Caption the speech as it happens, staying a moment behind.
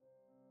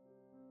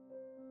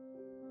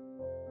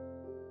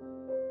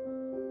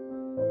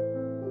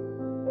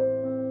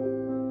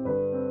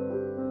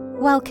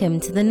Welcome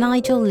to the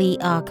Nigel Lee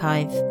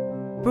Archive,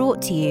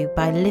 brought to you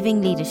by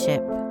Living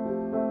Leadership,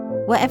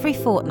 where every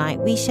fortnight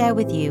we share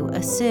with you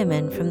a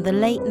sermon from the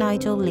late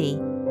Nigel Lee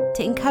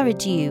to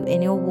encourage you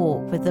in your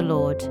walk with the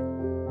Lord.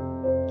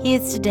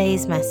 Here's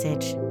today's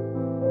message.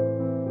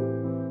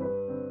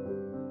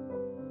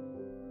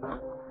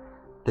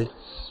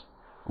 This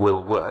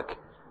will work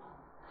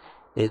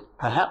is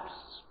perhaps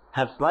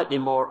have slightly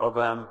more of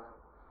a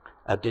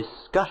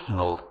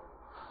discussional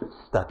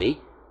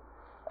study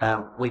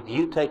with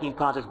you taking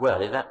part as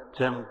well. Is that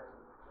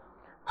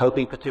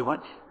hoping for too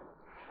much?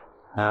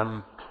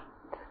 Who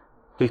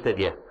said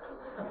yes?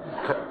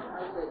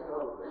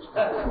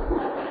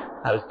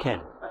 That was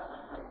Ken.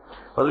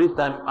 Well, at least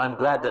I'm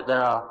glad that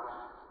there are,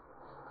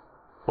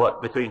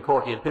 between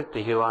 40 and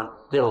 50 who aren't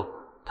still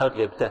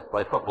totally obsessed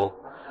by football.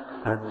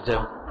 And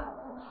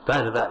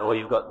either that or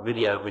you've got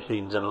video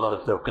machines and a lot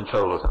of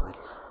self-control or something.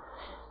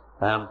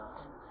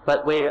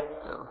 But we're,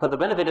 for the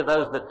benefit of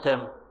those that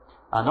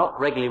are not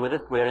regularly with us,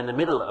 we're in the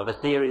middle of a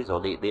series,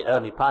 or the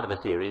early part of a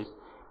series,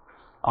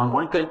 on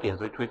 1 Corinthians,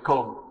 which we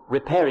call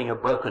Repairing a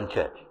Broken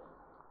Church.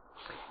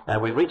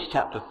 And we've reached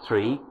chapter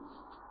 3,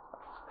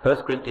 1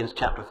 Corinthians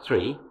chapter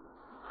 3.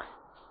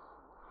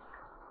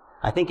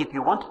 I think if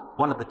you want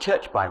one of the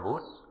church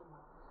Bibles,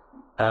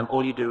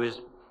 all you do is,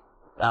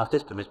 our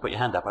system is put your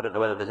hand up. I don't know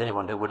whether there's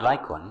anyone who would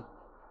like one,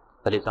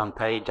 but it's on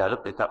page, I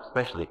looked this up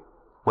specially,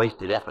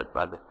 wasted effort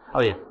by the,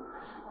 oh yeah,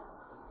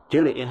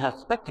 Julie has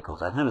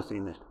spectacles, I've never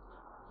seen this.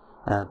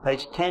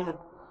 Page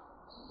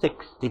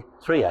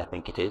 1063 I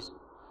think it is,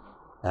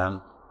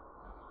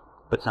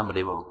 but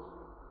somebody will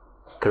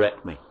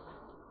correct me.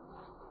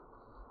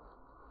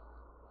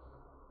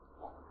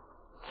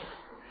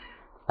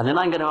 And then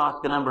I'm going to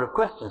ask a number of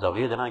questions of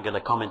you, then I'm going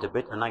to comment a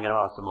bit, and I'm going to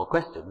ask some more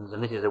questions,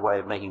 and this is a way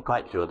of making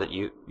quite sure that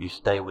you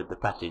stay with the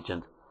passage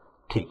and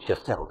teach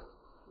yourself.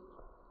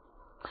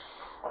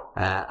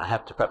 I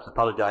have to perhaps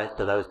apologise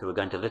to those who are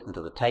going to listen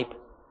to the tape.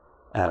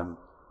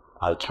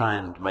 I'll try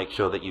and make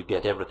sure that you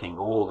get everything,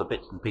 all the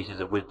bits and pieces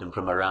of wisdom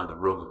from around the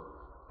room,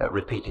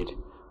 repeated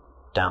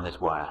down this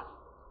wire.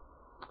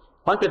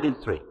 1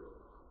 Corinthians 3.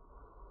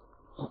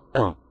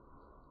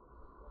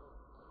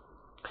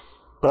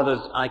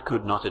 Brothers, I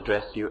could not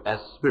address you as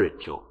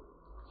spiritual,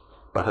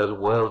 but as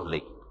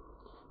worldly,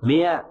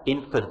 mere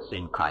infants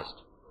in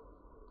Christ.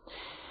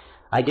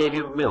 I gave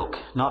you milk,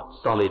 not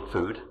solid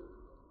food,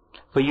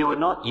 for you were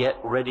not yet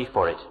ready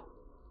for it.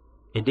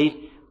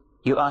 Indeed,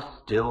 you are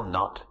still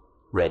not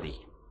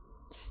ready.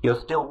 You're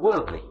still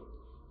worldly.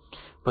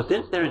 For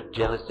since there is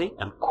jealousy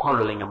and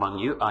quarrelling among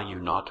you, are you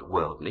not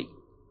worldly?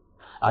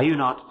 Are you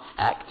not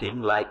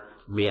acting like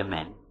mere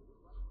men?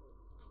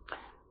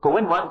 For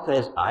when one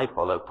says, I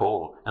follow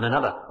Paul, and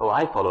another,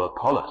 I follow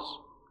Apollos,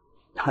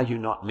 are you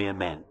not mere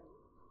men?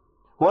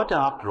 What,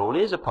 after all,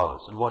 is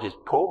Apollos, and what is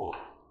Paul?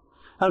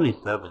 Only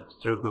servants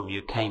through whom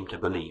you came to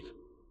believe,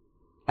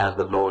 as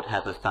the Lord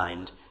has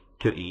assigned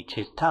to each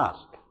his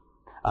task.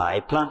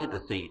 I planted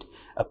the seed,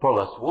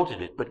 Apollos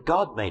watered it, but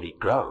God made it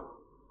grow.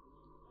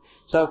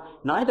 So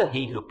neither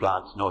he who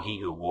plants nor he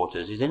who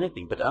waters is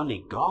anything, but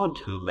only God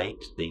who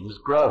makes things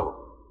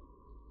grow.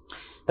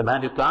 The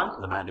man who plants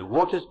and the man who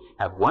waters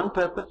have one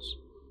purpose,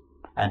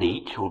 and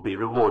each will be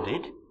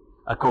rewarded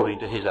according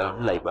to his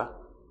own labor.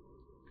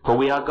 For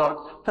we are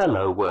God's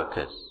fellow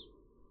workers.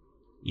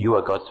 You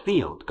are God's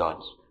field,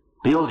 God's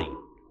building.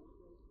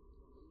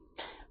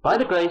 By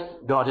the grace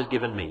God has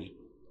given me,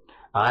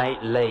 I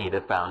lay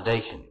the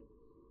foundation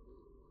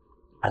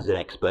as an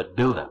expert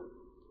builder,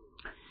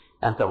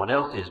 and someone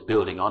else is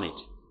building on it.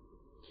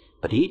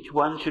 But each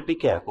one should be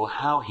careful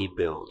how he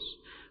builds.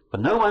 For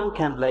no one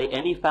can lay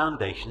any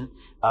foundation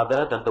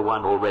other than the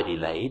one already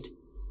laid,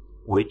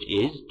 which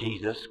is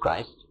Jesus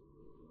Christ.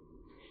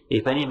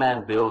 If any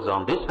man builds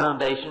on this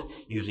foundation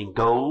using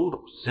gold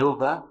or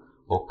silver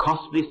or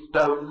costly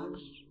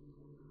stones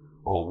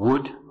or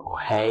wood or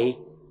hay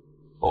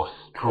or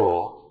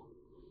straw,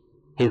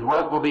 his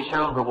work will be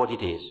shown for what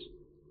it is,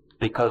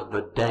 because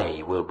the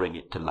day will bring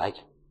it to light.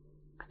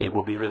 It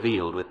will be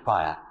revealed with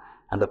fire,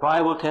 and the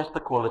fire will test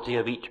the quality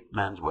of each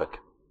man's work.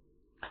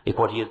 If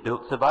what he has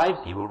built survives,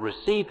 he will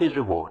receive his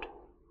reward.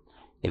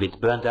 If it's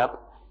burnt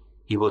up,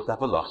 he will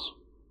suffer loss.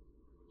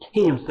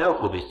 He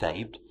himself will be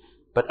saved,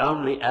 but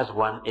only as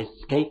one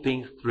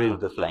escaping through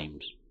the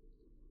flames.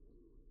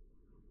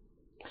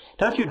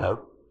 Don't you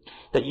know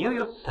that you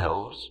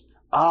yourselves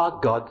are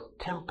God's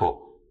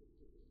temple,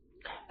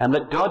 and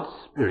that God's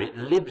Spirit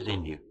lives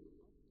in you?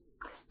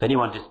 If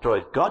anyone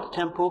destroys God's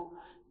temple,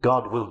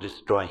 God will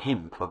destroy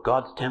him, for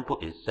God's temple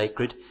is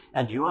sacred,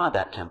 and you are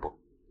that temple.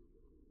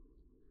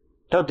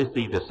 Don't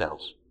deceive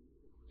yourselves.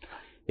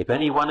 If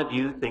any one of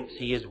you thinks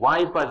he is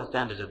wise by the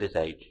standards of this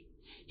age,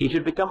 he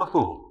should become a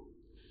fool,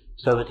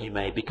 so that he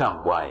may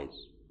become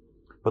wise.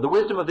 For the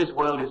wisdom of this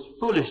world is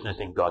foolishness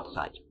in God's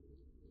sight.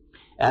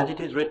 As it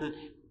is written,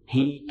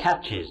 he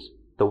catches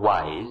the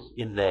wise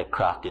in their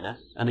craftiness.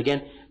 And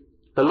again,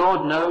 the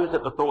Lord knows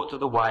that the thoughts of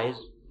the wise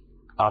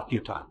are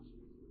futile.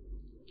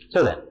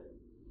 So then,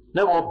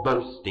 no more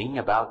boasting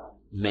about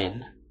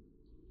men.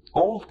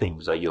 All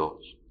things are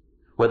yours.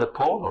 whether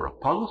Paul or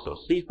Apollos or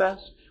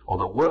Cephas or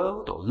the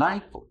world or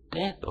life or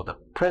death or the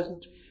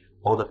present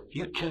or the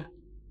future,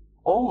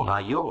 all are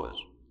yours.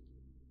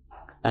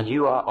 And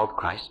you are of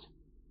Christ,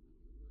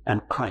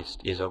 and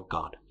Christ is of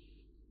God.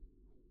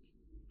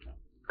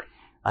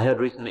 I heard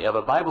recently of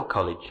a Bible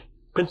college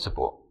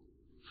principal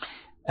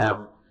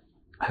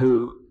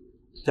who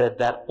said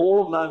that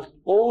almost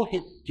all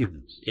his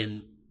students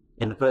in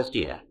the first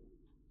year,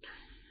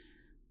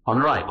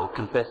 on arrival,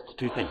 confessed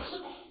two things.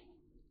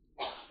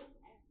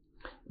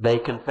 They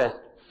confessed,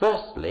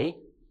 firstly,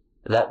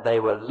 that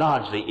they were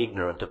largely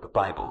ignorant of the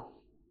Bible,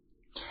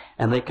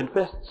 and they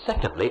confessed,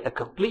 secondly, a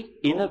complete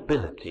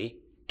inability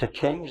to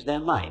change their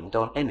mind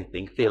on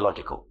anything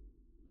theological.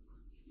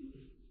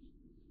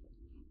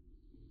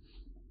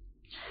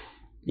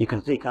 You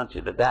can see, can't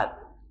you, that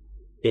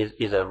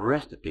is a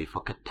recipe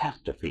for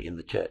catastrophe in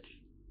the church.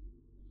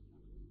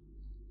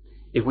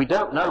 If we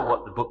don't know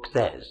what the book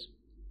says,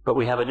 but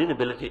we have an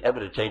inability ever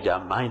to change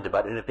our mind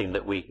about anything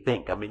that we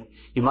think, I mean,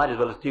 you might as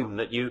well assume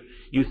that you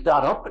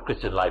start off the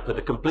Christian life with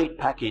a complete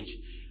package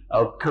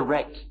of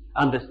correct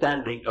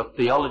understanding of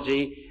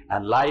theology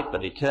and life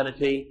and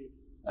eternity,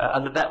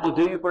 and that will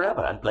do you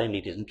forever, and plainly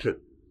it isn't true.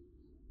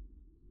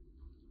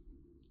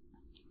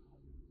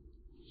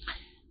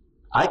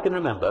 I can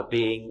remember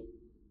being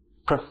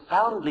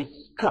profoundly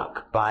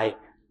struck by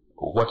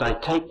what I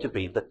take to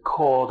be the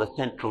core, the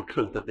central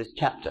truth of this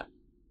chapter.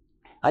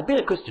 I'd been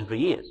a Christian for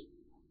years.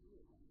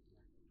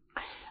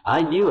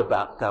 I knew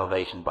about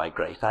salvation by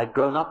grace. I'd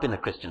grown up in a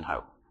Christian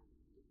home.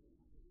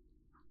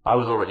 I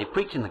was already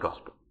preaching the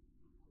gospel.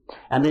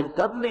 And then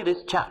suddenly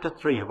this chapter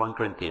 3 of 1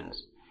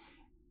 Corinthians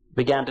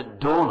began to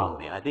dawn on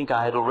me. I think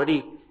I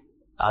was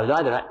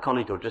either at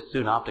college or just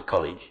soon after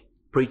college,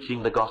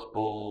 preaching the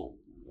gospel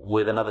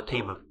with another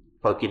team of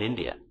folk in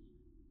India.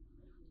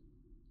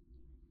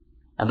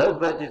 And those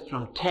verses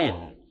from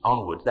 10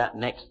 onwards, that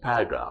next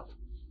paragraph,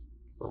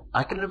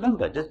 I can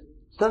remember just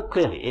so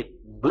clearly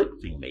it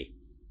blitzing me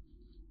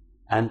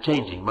and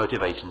changing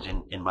motivations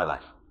in my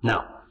life.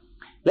 Now,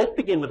 let's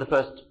begin with the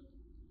first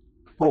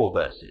 4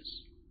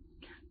 verses.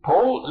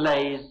 Paul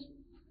lays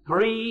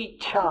 3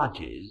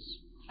 charges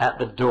at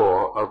the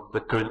door of the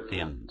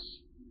Corinthians.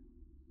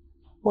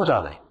 What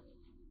are they?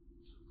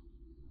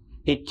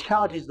 He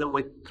charges them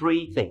with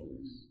 3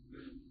 things.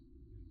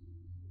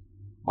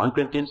 1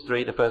 Corinthians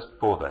 3, the first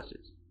 4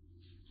 verses.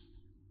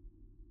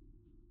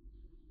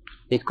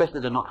 These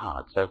questions are not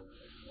hard, so...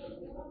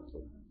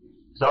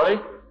 Sorry?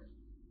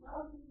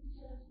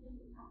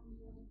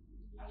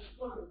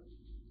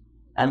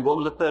 And what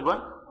was the third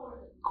one?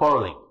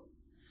 Quarreling.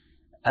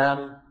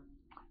 Well,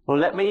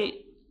 let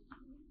me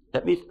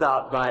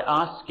start by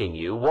asking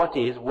you, what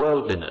is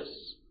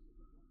worldliness?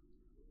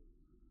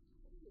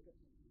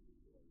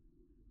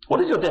 What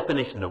is your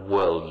definition of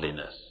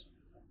worldliness?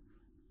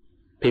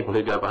 People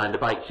who go behind the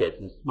bike sheds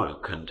and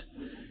smoke and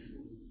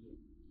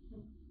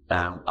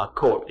are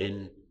caught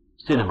in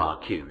cinema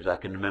queues. I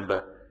can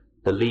remember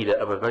the leader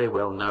of a very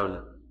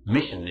well-known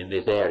mission in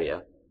this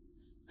area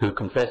who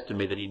confessed to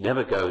me that he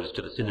never goes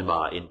to the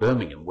cinema in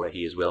Birmingham, where he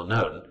is well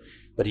known,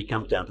 but he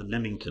comes down to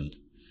Leamington.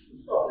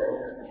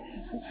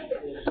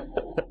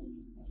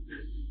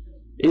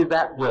 Is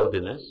that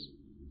worldliness?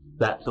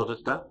 That sort of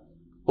stuff?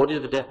 What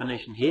is the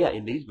definition here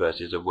in these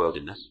verses of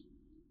worldliness?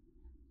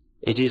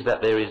 It is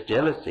that there is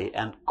jealousy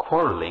and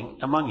quarreling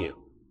among you.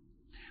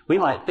 We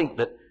might think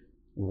that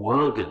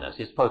worldliness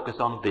is focused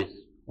on this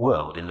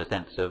world in the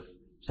sense of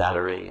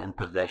salary and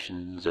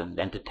possessions and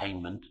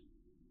entertainment.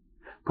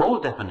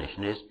 Paul's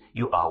definition is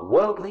you are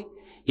worldly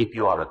if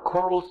you are a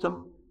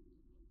quarrelsome,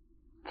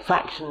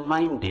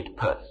 faction-minded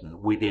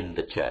person within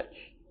the church.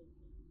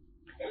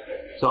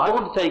 So I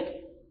want to take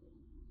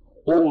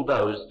all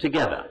those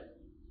together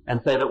and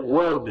say that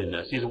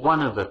worldliness is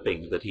one of the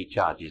things that he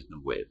charges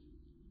them with.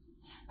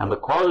 And the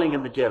quarreling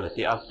and the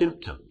jealousy are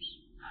symptoms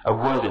of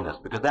worldliness,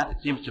 because that,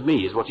 it seems to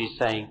me, is what he's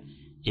saying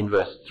in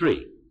verse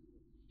 3.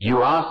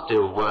 You are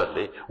still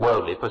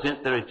worldly, for since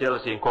there is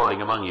jealousy and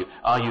quarreling among you,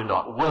 are you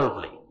not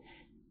worldly?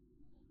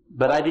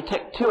 But I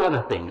detect 2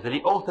 other things that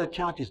he also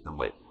charges them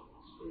with.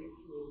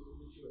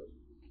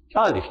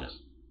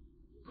 Childishness.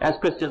 As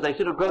Christians, they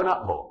should have grown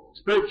up more.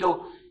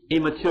 Spiritual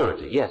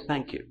immaturity. Yes,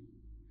 thank you.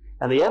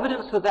 And the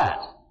evidence for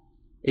that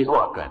is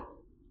what, Graham?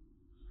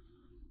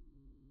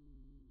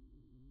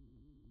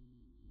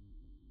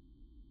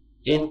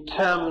 In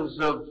terms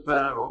of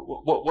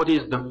what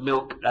is the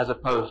milk as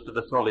opposed to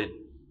the solid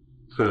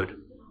food?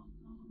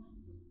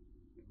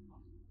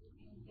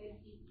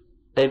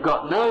 They've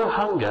got no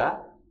hunger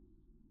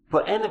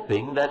for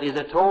anything that is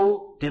at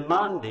all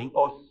demanding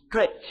or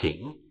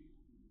stretching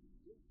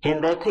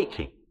in their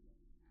teaching.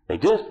 They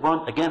just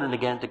want again and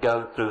again to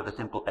go through the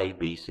simple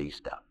ABC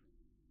stuff.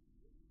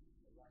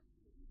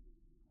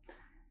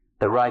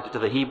 The writer to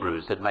the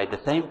Hebrews had made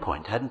the same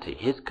point, hadn't he?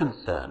 His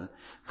concern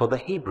for the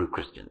Hebrew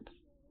Christians,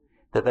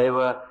 that they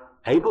were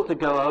able to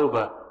go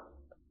over,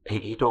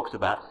 he talks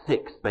about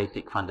 6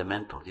 basic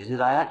fundamentals. He says,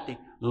 I actually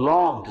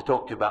long to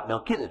talk to you about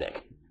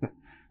Melchizedek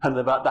and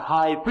about the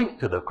high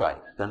priesthood of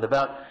Christ and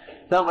about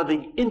some of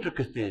the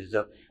intricacies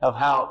of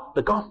how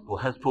the gospel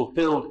has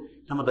fulfilled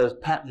some of those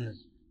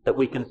patterns that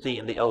we can see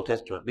in the Old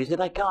Testament. But he said,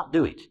 I can't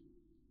do it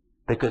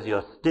because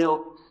you're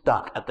still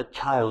stuck at the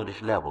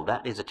childish level.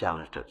 That is a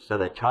challenge to us. So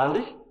they're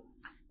childish,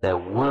 they're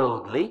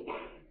worldly,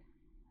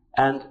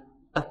 and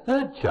a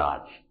third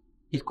charge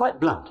is quite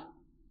blunt.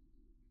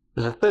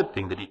 There's a third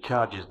thing that he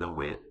charges them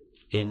with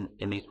in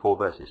these 4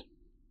 verses.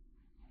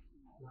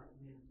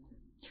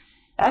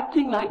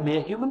 Acting like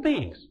mere human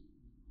beings.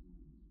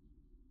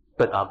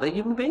 But are they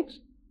human beings?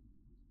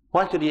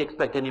 Why should he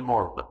expect any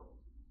more of them?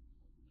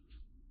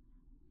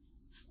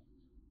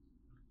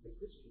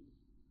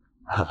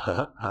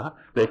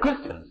 They're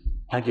Christians.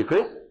 Thank you,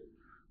 Chris.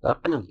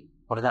 What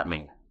does that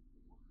mean?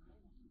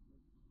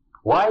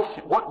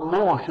 What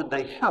more should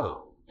they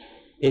show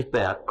if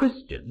they are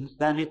Christians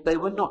than if they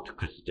were not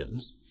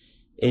Christians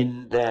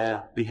in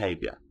their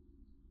behavior?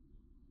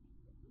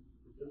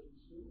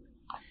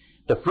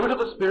 The fruit of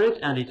the Spirit,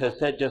 and it has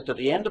said just at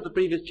the end of the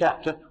previous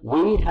chapter,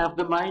 we have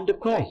the mind of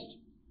Christ.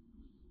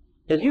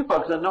 Because you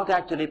folks are not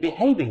actually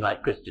behaving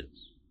like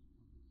Christians.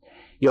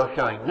 You're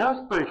showing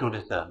no spiritual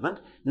discernment,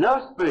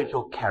 no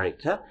spiritual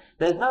character.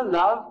 There's no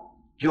love,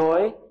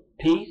 joy,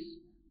 peace,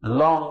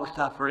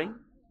 long-suffering,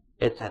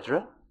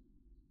 etc.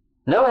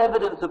 No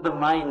evidence of the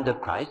mind of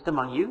Christ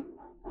among you.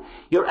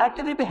 You're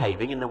actually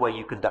behaving in the way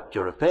you conduct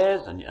your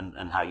affairs and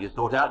how you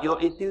sort out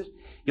your issues.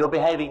 You're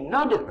behaving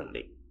no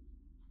differently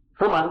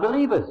from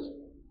unbelievers.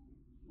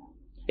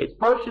 It's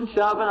push and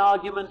shove and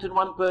argument, and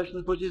one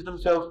person pushes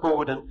themselves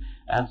forward and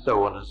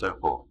so on and so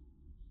forth.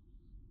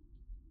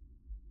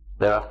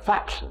 There are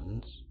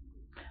factions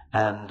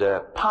and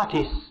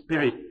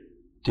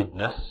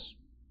party-spiritedness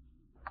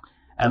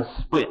and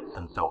splits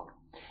and so on.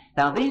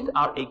 Now these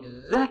are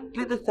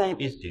exactly the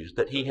same issues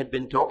that he had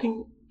been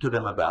talking to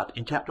them about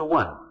in chapter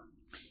 1.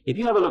 If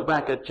you have a look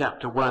back at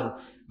chapter 1,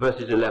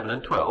 verses 11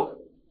 and 12,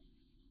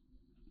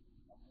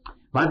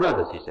 my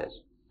brothers, he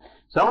says,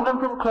 some of them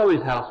from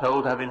Chloe's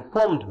household have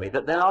informed me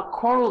that there are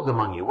quarrels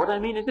among you. What I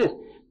mean is this.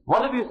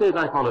 One of you says,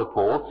 I follow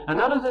Paul.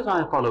 Another says,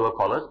 I follow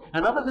Apollos.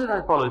 Another says,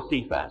 I follow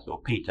Cephas or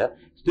Peter.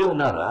 Still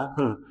another,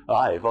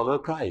 I follow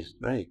Christ.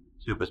 Very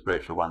super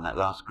spiritual one, that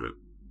last group.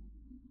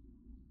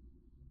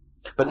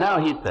 But now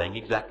he's saying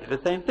exactly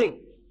the same thing.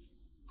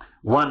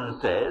 One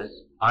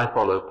says, I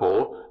follow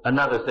Paul.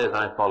 Another says,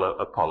 I follow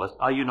Apollos.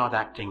 Are you not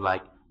acting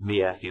like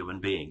mere human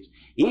beings?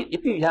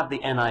 If you have the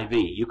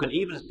NIV, you can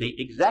even see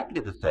exactly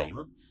the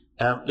same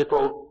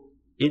little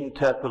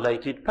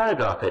interpolated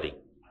paragraph heading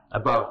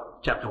above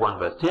chapter 1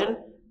 verse 10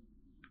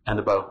 and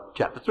above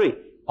chapter 3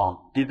 on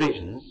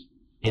divisions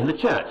in the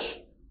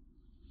church.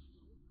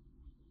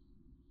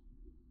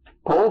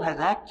 Paul has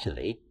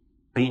actually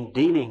been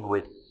dealing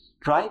with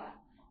strife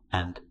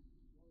and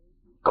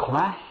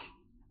clash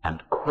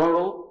and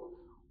quarrel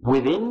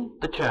within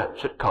the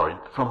church at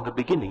Corinth from the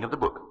beginning of the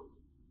book.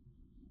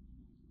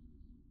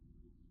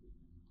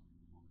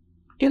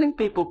 Do you think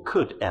people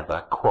could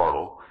ever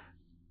quarrel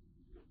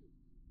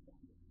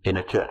in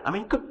a church? I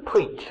mean, could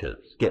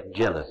preachers get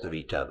jealous of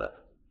each other?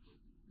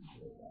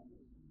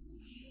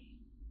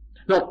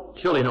 No,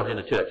 surely not in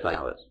a church like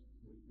ours.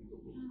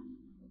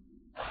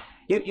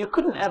 You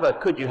couldn't ever,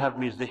 could you, have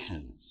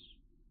musicians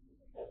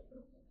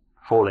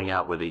falling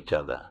out with each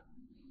other?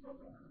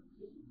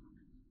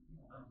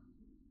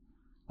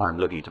 I'm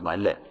looking to my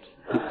left.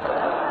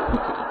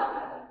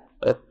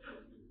 It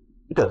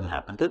doesn't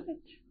happen, does it?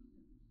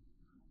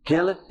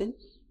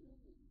 Jealousies.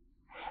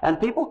 And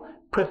people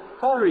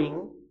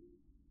preferring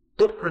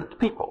different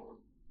people.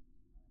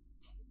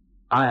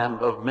 I am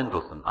of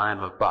Mendelssohn, I am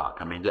of Bach.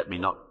 I mean, let me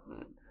not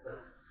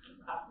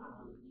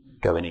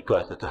go any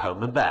closer to home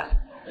than that.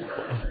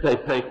 They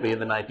placed me in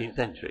the 19th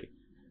century.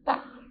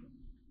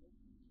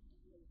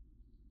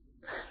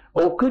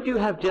 Or could you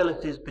have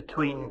jealousies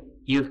between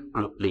youth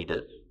group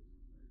leaders?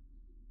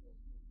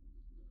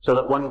 So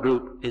that one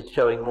group is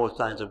showing more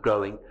signs of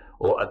growing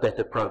or a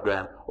better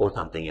program or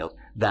something else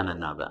than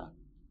another.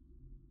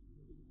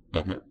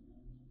 Mm-hmm.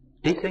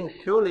 These things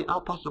surely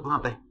are possible,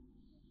 aren't they?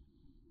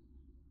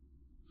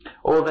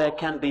 Or there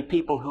can be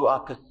people who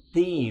are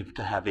perceived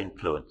to have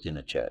influence in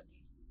a church,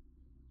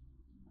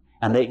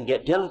 and they can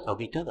get jealous of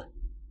each other.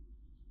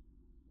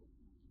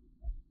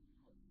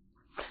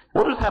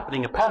 What was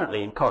happening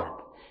apparently in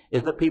Corinth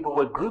is that people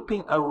were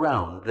grouping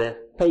around their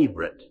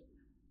favorite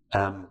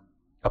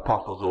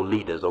apostles or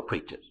leaders or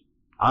preachers.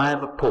 I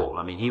am of Paul.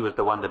 I mean, he was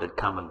the one that had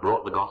come and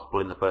brought the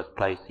gospel in the first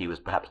place. He was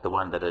perhaps the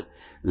one that had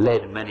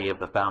led many of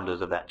the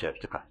founders of that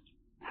church to Christ.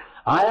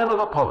 I am of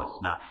Apollos.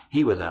 Now,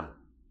 he was a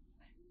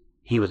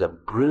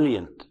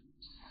brilliant,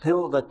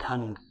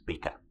 silver-tongued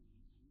speaker.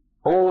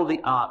 All the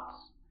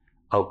arts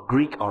of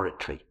Greek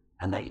oratory,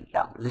 and they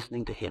loved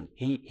listening to him.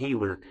 He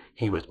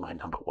was my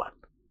number one.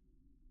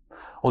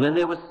 Or then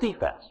there was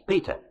Cephas,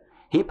 Peter.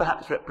 He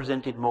perhaps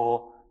represented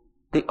more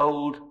the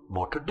old,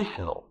 more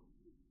traditional,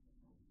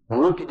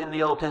 rooted in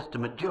the Old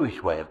Testament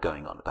Jewish way of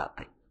going on about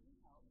things.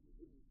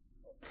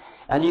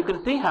 And you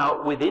can see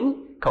how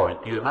within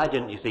Corinth, you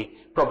imagine, you see,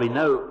 probably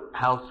no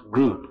house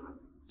group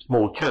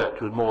small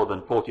church with more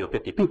than 40 or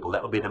 50 people.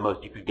 That would be the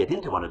most you could get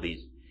into one of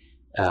these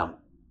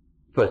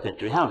first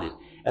century houses.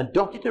 And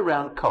dotted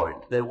around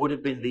Corinth, there would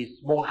have been these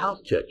small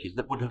house churches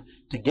that would have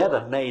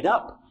together made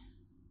up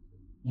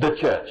the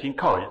church in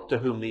Corinth to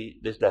whom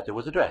this letter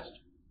was addressed.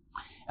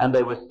 And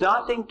they were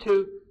starting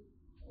to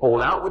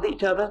fall out with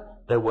each other.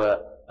 There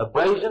were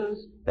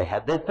abrasions, they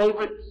had their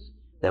favourites,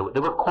 there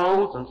were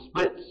quarrels and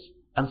splits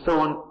and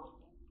so on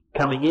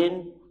coming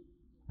in.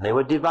 They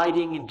were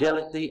dividing in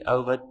jealousy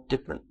over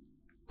different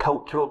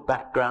cultural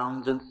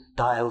backgrounds and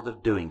styles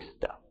of doing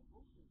stuff.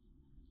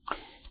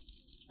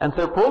 And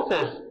so Paul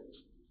says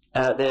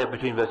there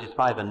between verses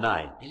 5 and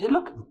 9, he said,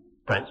 look,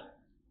 friends,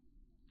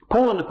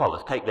 Paul and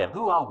Apollos, take them.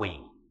 Who are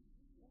we?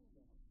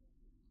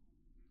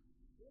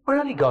 We're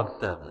only God's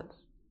servants.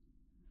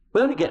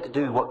 We only get to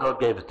do what God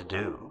gave us to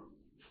do.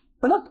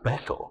 We're not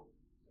special.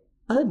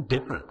 There's no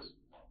difference.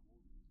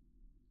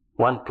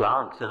 One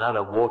plants,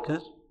 another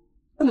waters.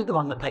 Who's the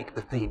one that makes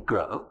the seed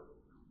grow?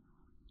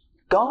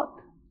 God.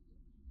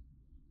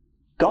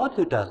 God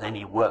who does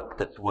any work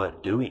that's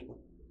worth doing.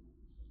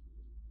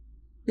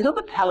 It's not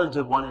the talents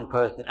of one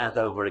person as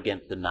over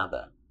against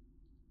another.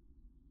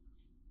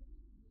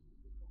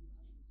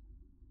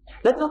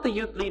 Let not the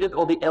youth leaders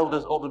or the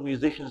elders or the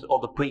musicians or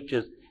the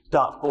preachers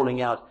start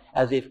falling out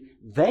as if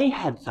they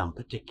had some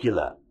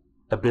particular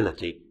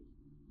ability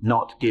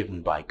not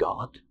given by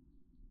God.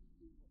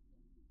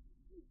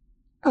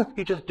 If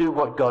you just do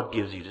what God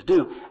gives you to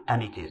do,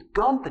 and it is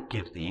God that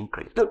gives the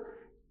increase. Look,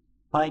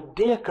 my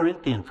dear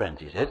Corinthian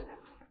friends, he says,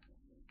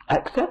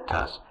 accept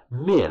us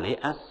merely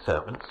as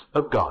servants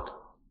of God.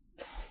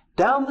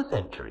 Down the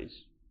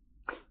centuries,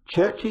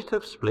 churches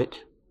have split,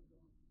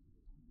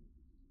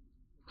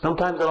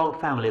 sometimes along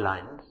family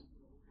lines,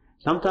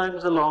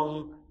 sometimes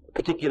along a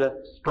particular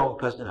strong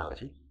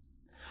personality.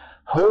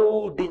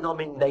 Whole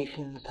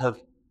denominations have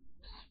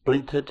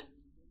splintered.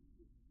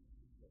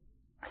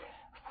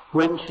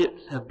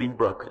 Friendships have been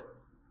broken.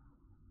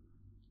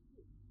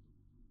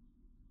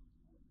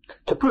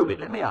 To prove it,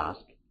 let me ask,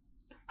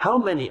 how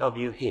many of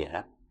you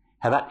here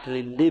have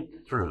actually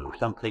lived through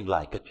something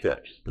like a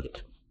church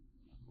split?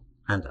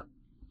 Hands up.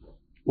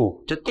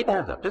 Oh, just keep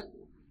hands up. Just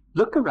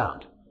look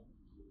around.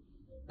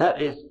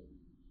 That is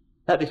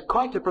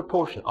quite a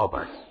proportion of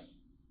us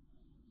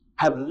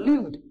have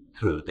lived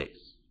through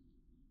this.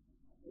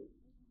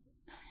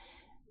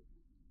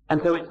 And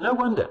so it's no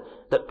wonder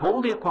that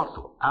Paul the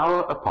Apostle,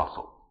 our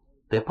apostle,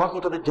 the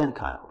apostle to the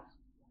Gentiles,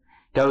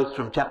 goes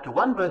from chapter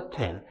 1 verse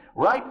 10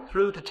 right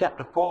through to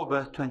chapter 4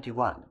 verse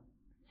 21,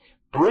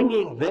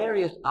 bringing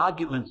various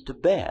arguments to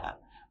bear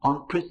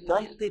on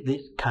precisely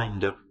this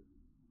kind of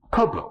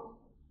problem.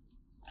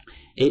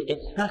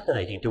 It's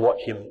fascinating to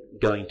watch him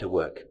going to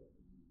work,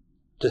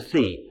 to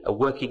see a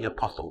working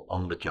apostle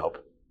on the job,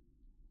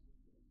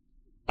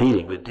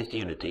 dealing with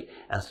disunity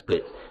and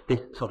splits,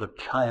 this sort of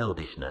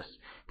childishness,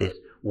 this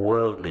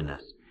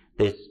worldliness,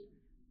 this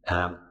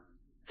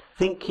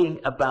thinking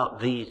about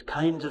these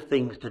kinds of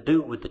things to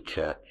do with the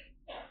church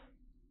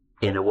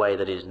in a way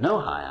that is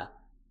no higher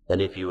than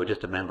if you were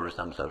just a member of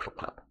some social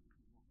club.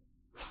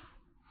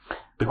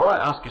 Before I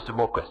ask you some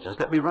more questions,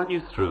 let me run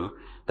you through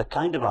the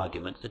kind of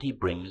arguments that he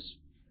brings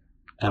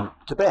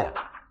to bear.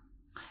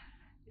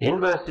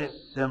 In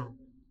verses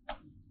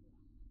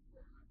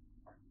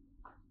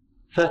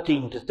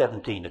 13 to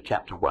 17 of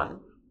chapter 1,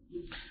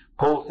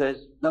 Paul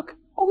says, look,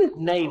 all this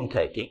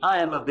name-taking,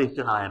 I am of this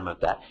and I am of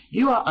that,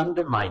 you are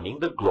undermining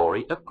the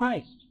glory of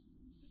Christ.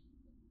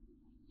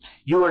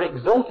 You are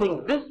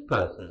exalting this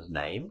person's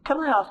name. Can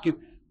I ask you,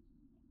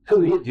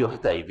 who is your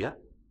Saviour?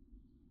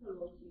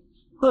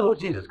 The Lord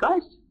Jesus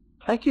Christ.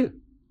 Thank you.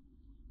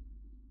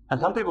 And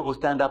some people will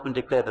stand up and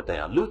declare that they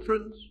are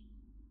Lutherans,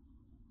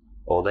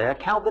 or they are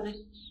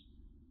Calvinists,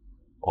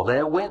 or they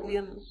are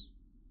Wesleyans,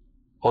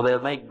 or they'll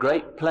make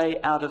great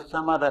play out of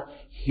some other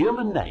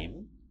human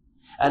name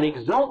and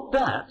exalt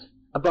that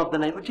above the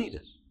name of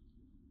Jesus.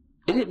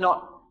 Is it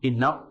not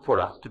enough for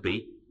us to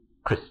be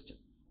Christian?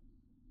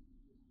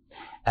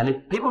 And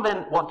if people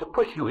then want to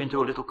push you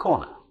into a little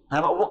corner,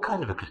 now what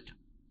kind of a Christian?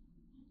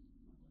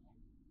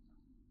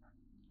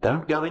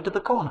 Don't go into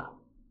the corner.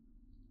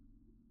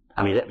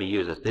 I mean, let me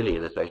use a silly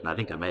illustration. I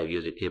think I may have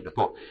used it here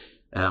before.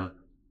 Let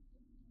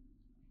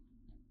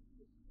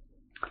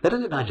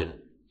us imagine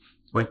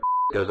when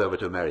goes over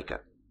to America,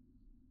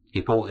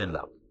 he falls in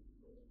love.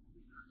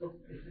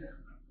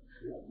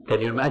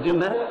 Can you imagine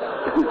that?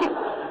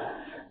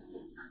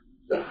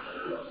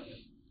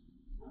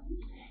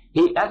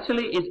 He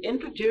actually is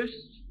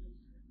introduced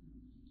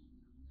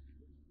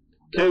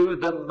to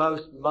the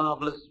most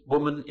marvelous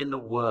woman in the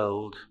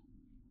world.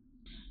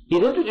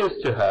 He's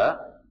introduced to her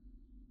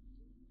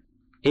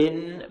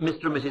in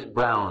Mr. and Mrs.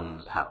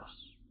 Brown's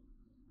house.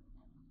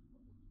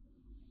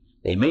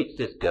 He meets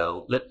this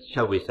girl,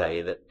 shall we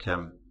say that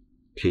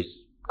she's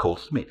called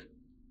Smith.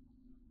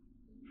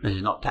 This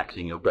is not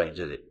taxing your brains,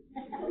 is it?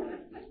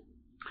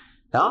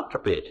 After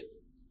a bit,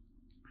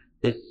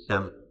 this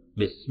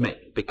Miss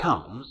Smith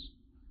becomes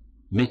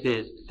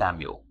Mrs.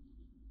 Samuel.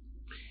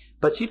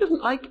 But she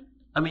doesn't like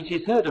I mean,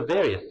 she's heard of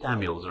various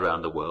Samuels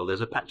around the world.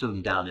 There's a patch of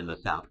them down in the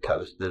south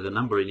coast. There's a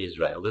number in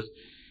Israel.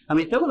 Some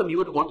of them you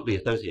wouldn't want to be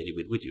associated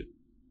with, would you?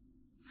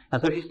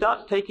 And so she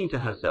starts taking to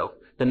herself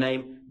the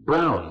name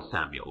Brown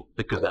Samuel,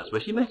 because that's where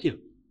she met him.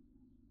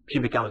 She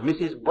becomes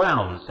Mrs.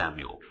 Brown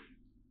Samuel,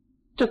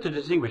 just to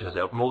distinguish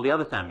herself from all the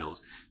other Samuels,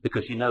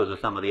 because she knows of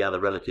some of the other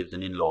relatives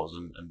and in-laws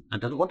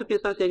and doesn't want to be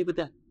associated with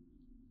them.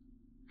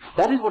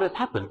 That is what has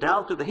happened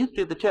down through the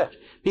history of the church.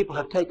 People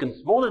have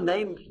taken smaller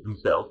names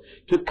themselves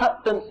to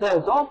cut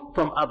themselves off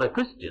from other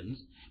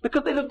Christians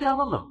because they look down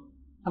on them.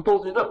 And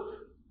Paul says, look,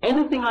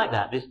 anything like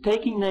that, this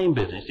taking name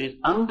business, is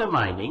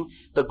undermining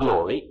the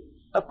glory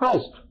of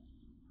Christ.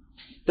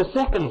 The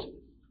second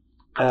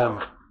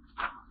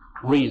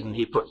reason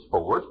he puts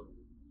forward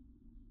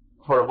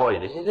for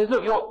avoiding this, he says,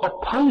 look, you're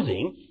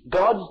opposing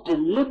God's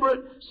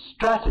deliberate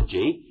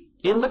strategy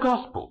in the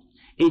gospel.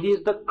 It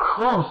is the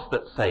cross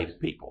that saves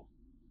people.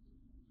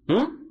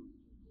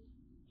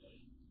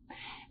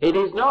 It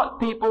is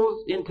not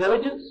people's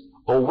intelligence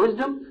or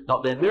wisdom,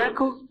 not their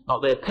miracles,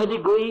 not their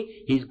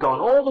pedigree. He's gone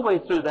all the way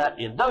through that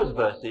in those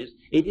verses.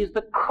 It is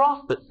the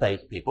cross that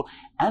saves people,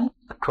 and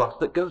the cross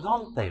that goes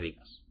on saving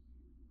us.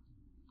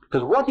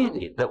 Because what is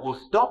it that will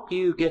stop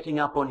you getting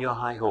up on your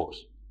high horse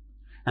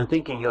and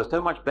thinking you're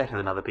so much better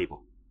than other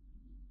people?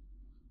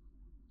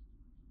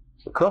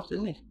 It's the cross,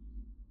 isn't it?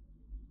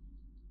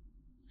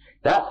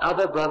 That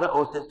other brother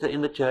or sister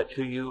in the church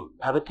who you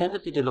have a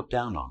tendency to look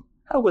down on,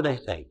 how were they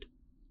saved?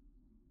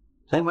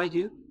 Same way as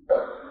you?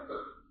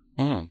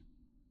 Do you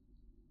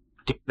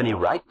have any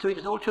right to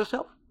exalt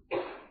yourself?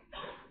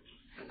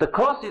 The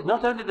cross is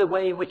not only the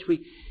way in which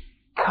we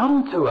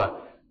come to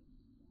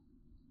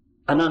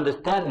an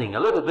understanding, a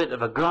little bit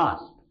of a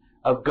grasp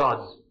of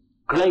God's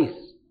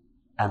grace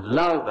and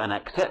love and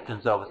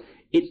acceptance of us.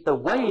 It's the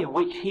way in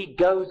which he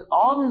goes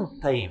on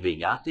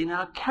saving us in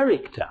our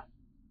character.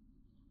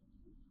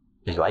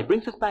 This is why he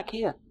brings us back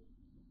here,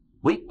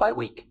 week by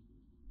week,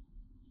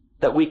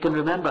 that we can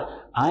remember,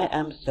 I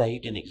am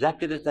saved in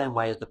exactly the same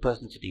way as the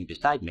person sitting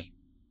beside me,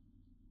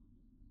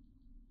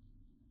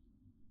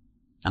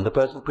 and the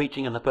person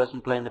preaching and the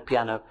person playing the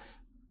piano,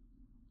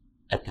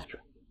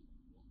 etc.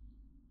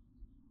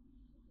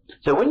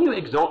 So when you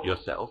exalt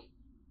yourself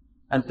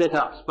and set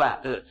up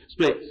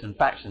splits and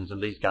factions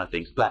and these kind of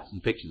things, splats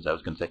and fictions, I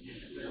was going to say,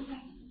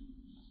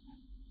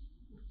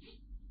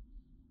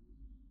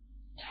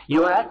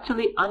 you are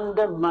actually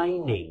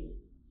undermining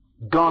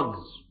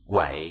God's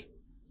way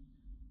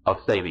of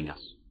saving us.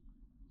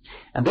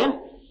 And then,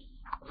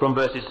 from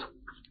verses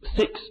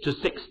 6 to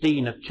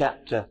 16 of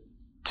chapter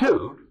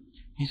 2,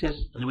 he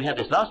says, and we had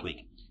this last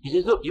week, he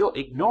says, look, you're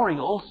ignoring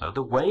also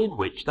the way in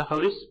which the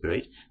Holy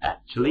Spirit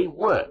actually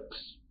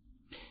works.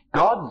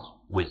 God's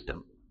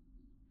wisdom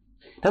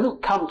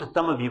doesn't come to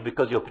some of you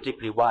because you're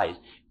particularly wise.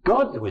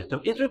 God's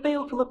wisdom is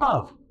revealed from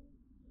above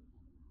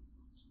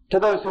to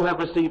those who have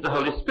received the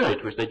Holy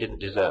Spirit, which they didn't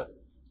deserve.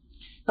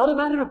 Not a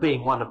matter of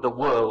being one of the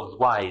world's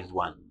wise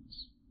ones.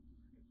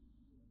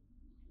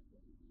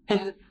 He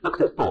says,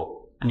 look at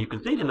 4, and you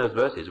can see it in those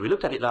verses. We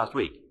looked at it last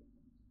week.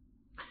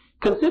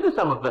 Consider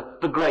some of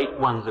the great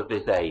ones of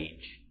this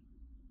age.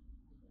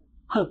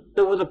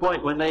 There was a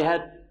point when they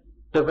had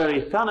the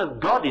very Son of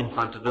God in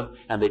front of them,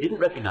 and they didn't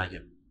recognize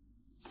him.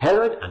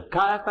 Herod and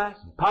Caiaphas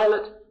and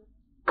Pilate,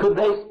 could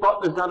they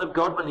spot the Son of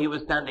God when he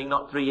was standing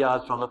not 3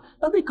 yards from them?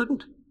 No, they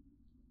couldn't,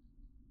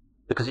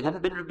 because it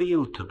hadn't been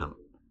revealed to them.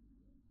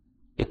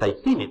 If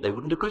they'd seen it, they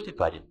wouldn't have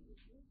crucified him.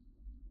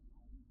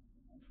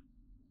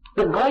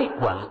 The great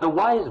ones, the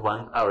wise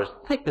ones, are as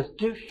thick as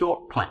 2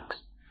 short planks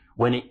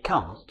when it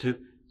comes to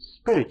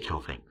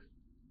spiritual things.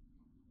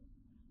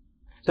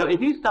 So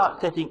if you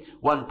start setting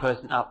one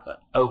person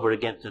up over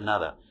against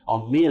another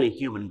on merely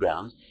human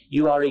grounds,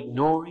 you are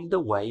ignoring the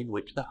way in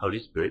which the Holy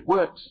Spirit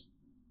works.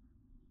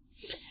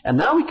 And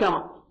now we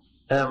come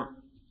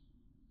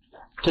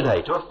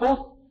today to a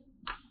fourth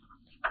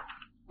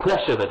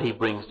pressure that he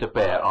brings to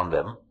bear on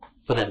them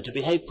for them to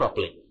behave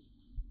properly.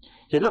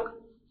 He said, look,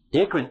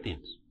 dear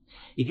Corinthians,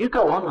 if you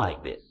go on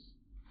like this,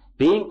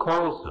 being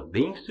quarrelsome,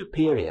 being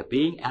superior,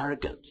 being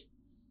arrogant,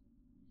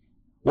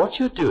 what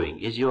you're doing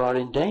is you are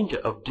in danger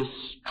of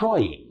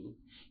destroying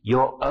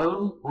your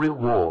own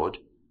reward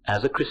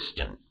as a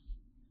Christian.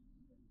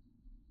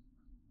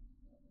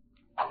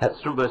 That's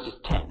from verses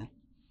 10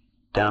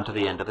 down to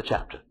the end of the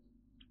chapter.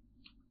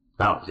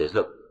 Now it says,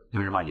 look, let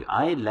me remind you,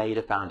 I laid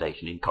a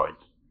foundation in Corinth.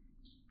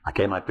 I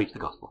came, I preached the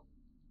gospel.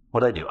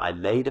 What did I do? I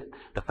laid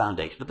the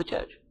foundation of the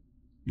church.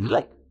 It was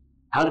laid.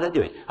 How did I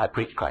do it? I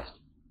preached Christ.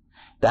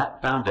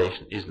 That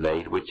foundation is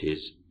laid, which is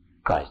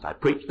Christ. I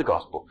preached the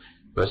gospel.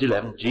 Verse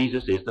 11,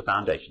 Jesus is the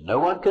foundation. No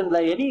one can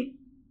lay any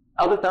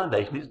other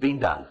foundation. It's been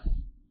done.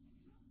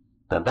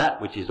 Than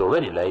that which is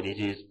already laid, it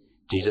is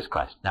Jesus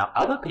Christ. Now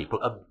other people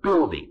are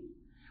building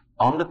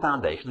on the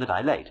foundation that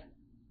I laid.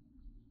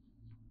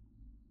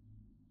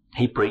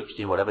 He preached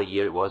in whatever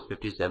year it was,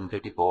 57,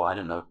 54, I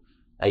don't know,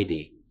 AD.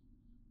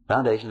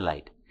 Foundation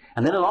laid.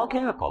 And then along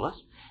came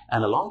Apollos,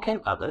 and along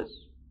came others.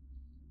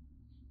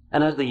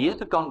 And as the years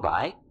have gone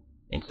by,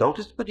 in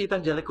Saltersford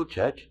Evangelical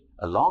Church,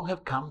 along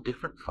have come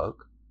different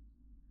folk,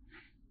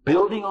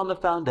 building on the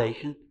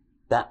foundation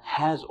that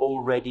has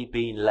already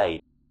been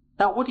laid.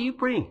 Now, what do you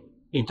bring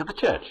into the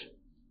church?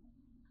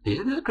 This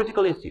is a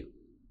critical issue.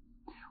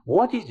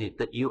 What is it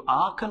that you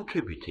are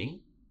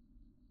contributing,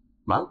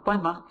 month by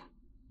month,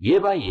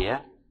 year by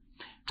year,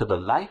 to the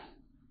life,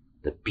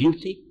 the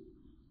beauty,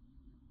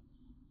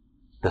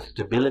 the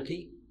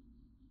stability,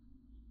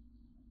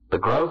 the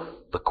growth,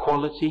 the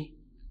quality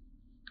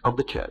of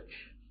the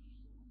church?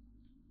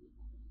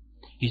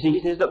 You see,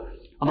 he says, look,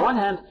 on the one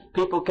hand,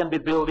 people can be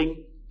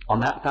building on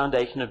that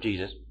foundation of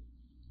Jesus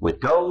with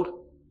gold,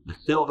 with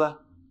silver,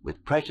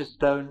 with precious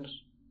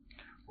stones,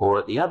 or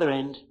at the other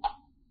end,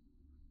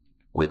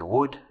 with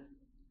wood,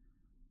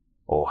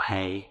 or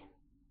hay,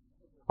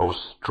 or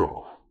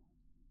straw.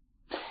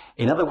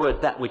 In other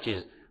words, that which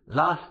is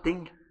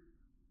lasting,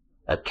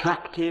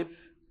 attractive,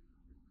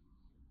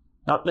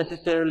 not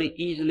necessarily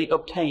easily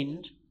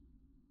obtained.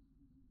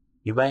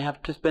 You may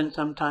have to spend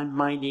some time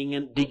mining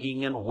and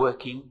digging and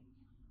working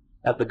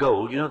at the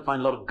gold. You don't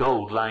find a lot of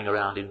gold lying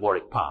around in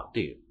Warwick Park,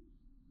 do you?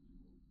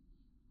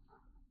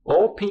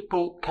 All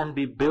people can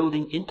be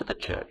building into the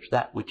church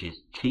that which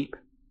is cheap,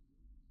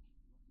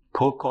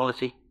 poor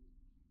quality,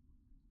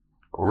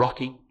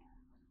 rotting.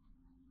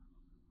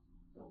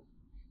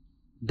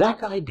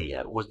 That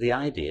idea was the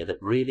idea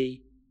that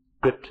really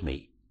gripped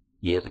me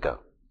years ago.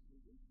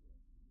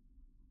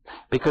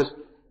 Because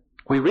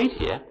we read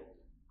here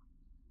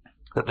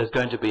that there's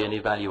going to be an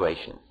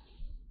evaluation.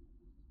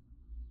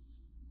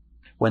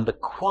 When the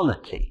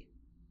quality,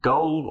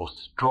 gold or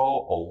straw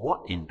or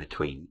what in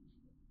between,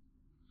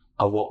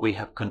 of what we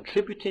have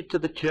contributed to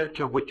the church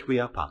of which we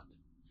are part,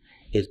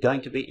 is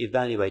going to be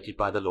evaluated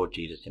by the Lord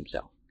Jesus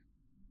himself.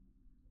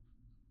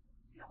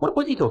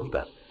 What's he talking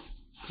about?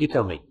 You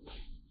tell me.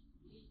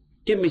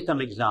 Give me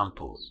some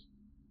examples.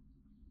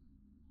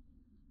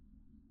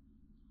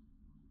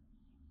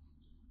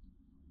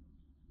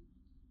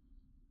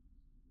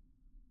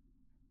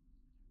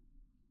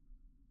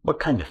 What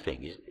kind of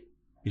thing is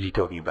he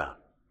talking about?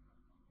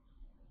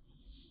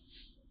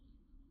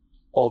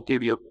 I'll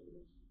give you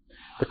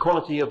the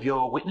quality of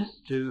your witness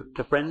to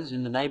friends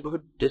in the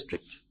neighbourhood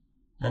district.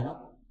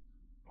 Mm-hmm.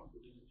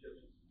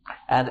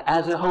 And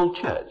as a whole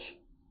church,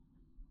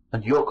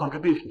 and your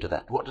contribution to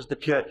that. What does the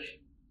church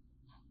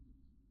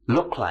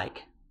look like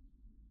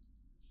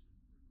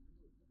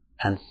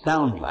and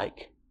sound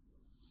like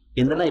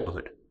in the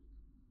neighbourhood?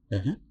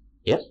 Mm-hmm.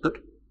 Yes, good.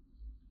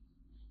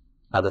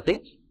 Other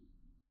things?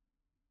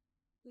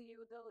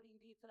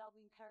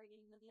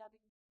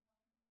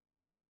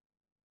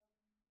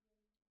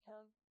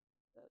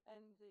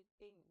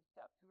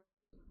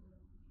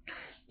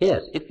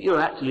 Yes, if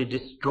you're actually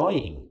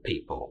destroying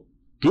people,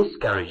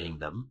 discouraging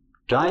them,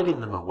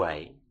 driving them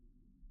away,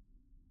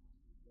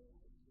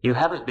 you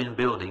haven't been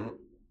building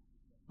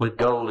with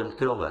gold and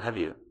silver, have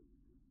you?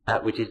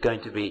 That which is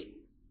going to be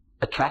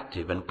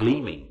attractive and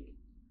gleaming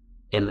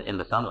in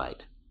the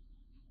sunlight.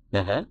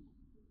 Uh-huh.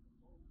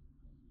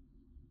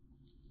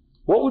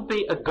 What would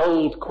be a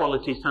gold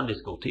quality Sunday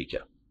school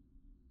teacher?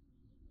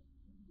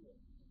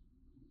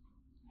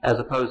 As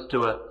opposed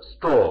to a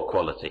straw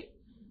quality?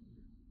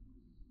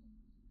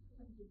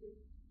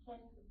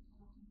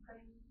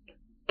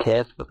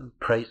 Cares for them,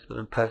 prays for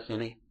them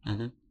personally.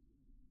 Mm-hmm.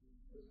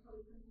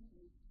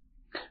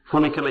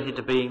 Fully committed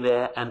to being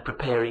there and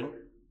preparing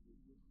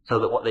so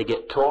that what they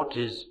get taught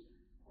is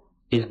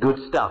good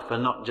stuff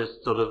and not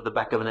just sort of the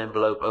back of an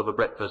envelope over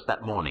breakfast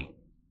that morning.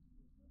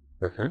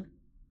 Mm-hmm.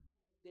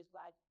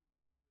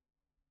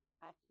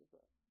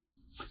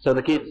 So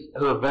the kids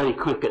who are very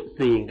quick at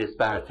seeing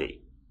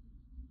disparity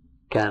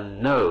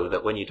can know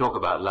that when you talk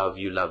about love,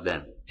 you love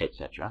them,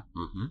 etc.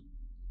 Mm-hmm.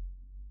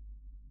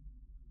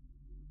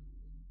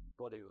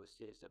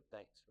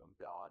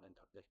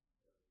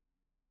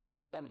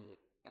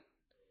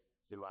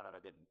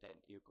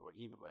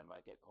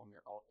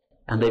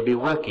 And they'd be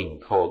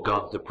working for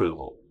God's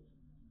approval.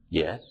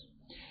 Yes.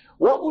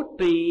 What would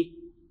be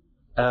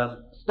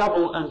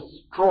stubble and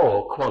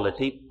straw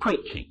quality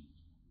preaching?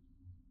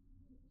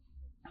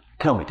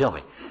 Tell me.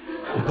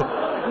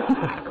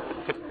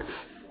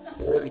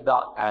 Warmed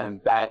up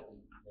and bad.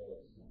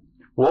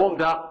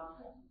 Warmed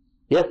up,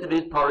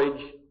 yesterday's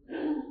porridge,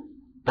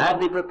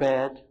 badly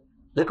prepared,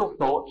 little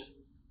thought,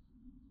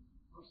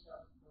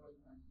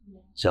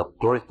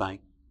 self-glorifying.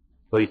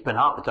 Well, you spend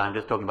half the time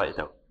just talking about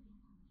yourself.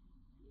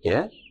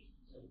 Yes?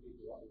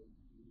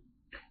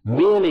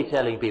 Merely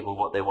telling people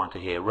what they want to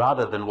hear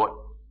rather than what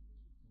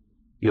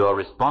you are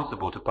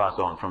responsible to pass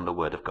on from the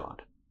Word of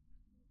God.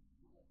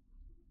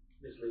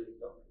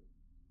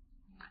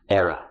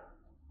 Error.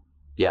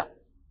 Yeah.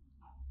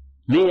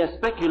 Mere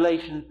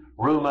speculation,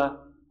 rumour,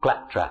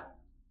 claptrap,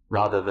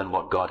 rather than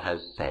what God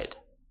has said.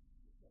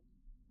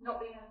 Not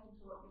being able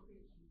to what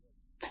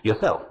you're preaching.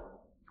 Yourself.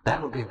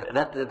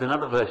 That's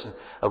another version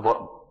of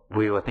what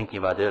we were thinking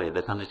about earlier,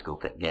 the Sunday school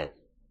thing, yes.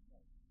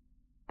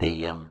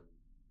 The,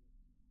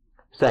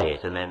 say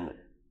it and then,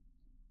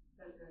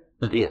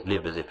 yes,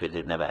 live as if it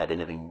had never had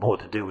anything more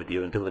to do with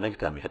you until the next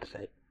time you had to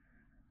say it.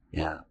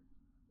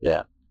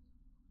 Yeah.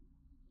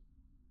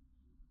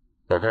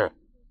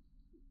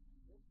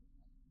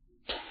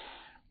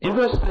 In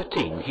verse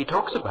 13, he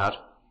talks about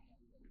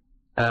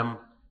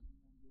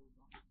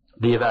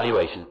the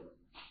evaluation.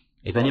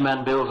 If any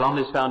man builds on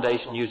this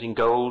foundation using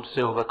gold,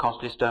 silver,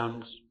 costly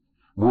stones,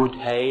 wood,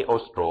 hay, or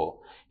straw,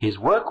 his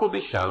work will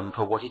be shown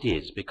for what it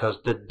is, because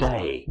the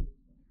day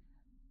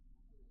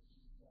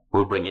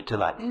will bring it to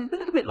light. It's a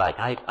little bit like,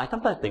 I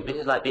sometimes think this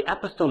is like the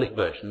apostolic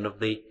version of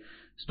the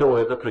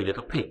story of the three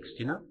little pigs,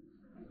 do you know?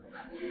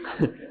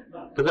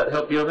 Does that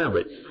help you remember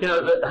it? You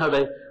know, how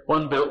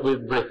one built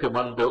with brick and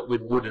one built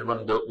with wood and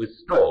one built with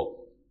straw.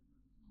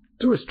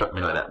 It always struck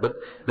me like that. But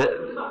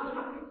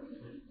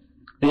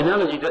the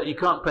analogy, that you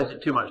can't press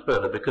it too much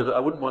further, because I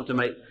wouldn't want to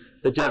make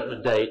the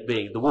judgment day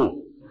being the wolf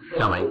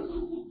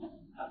coming.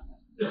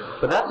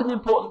 But that's an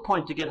important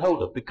point to get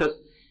hold of, because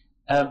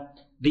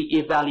the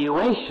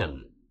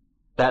evaluation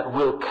that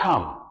will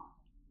come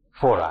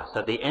for us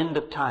at the end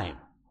of time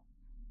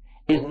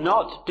is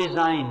not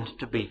designed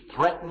to be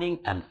threatening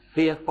and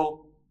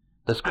fearful.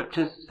 The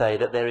scriptures say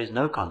that there is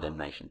no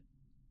condemnation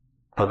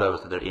for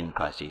those that are in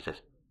Christ Jesus.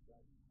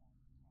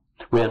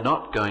 We are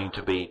not going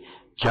to be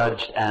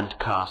judged and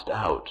cast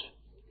out.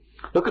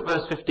 Look at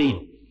verse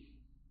 15.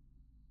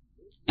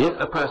 If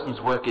a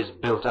person's work is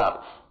built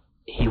up,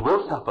 he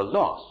will suffer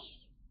loss,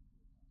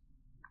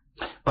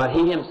 but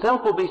he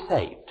himself will be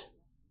saved.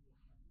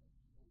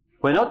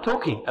 We're not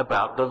talking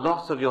about the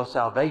loss of your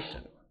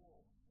salvation.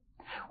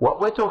 What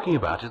we're talking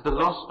about is the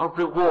loss of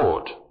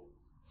reward.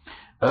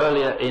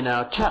 Earlier in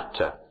our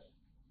chapter,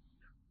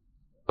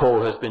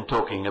 Paul has been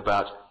talking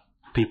about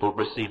people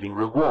receiving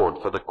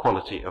reward for the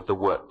quality of the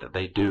work that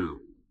they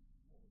do.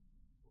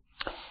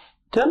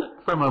 Turn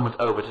for a moment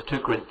over to 2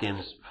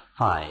 Corinthians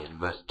 5,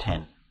 verse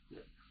 10,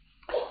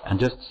 and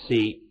just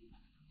see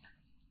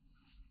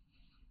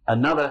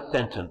another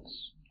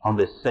sentence on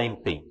this same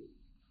theme.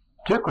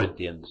 2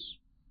 Corinthians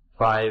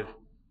 5,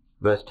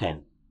 verse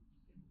 10.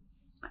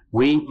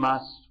 We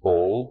must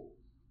all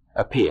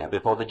appear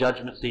before the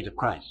judgment seat of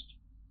Christ,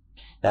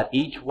 that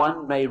each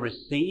one may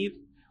receive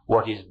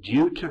what is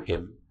due to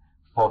him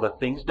for the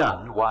things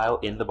done while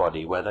in the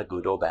body, whether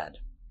good or bad.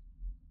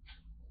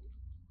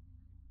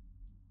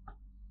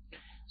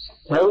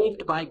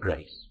 Saved by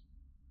grace,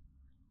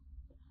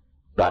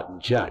 but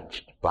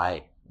judged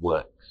by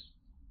works.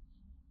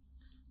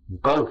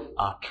 Both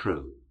are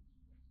true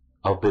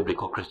of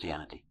biblical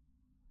Christianity.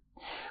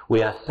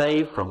 We are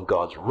saved from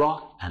God's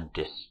wrath and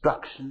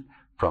destruction,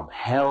 from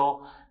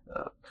hell,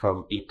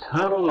 from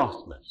eternal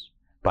lostness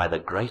by the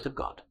grace of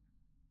God.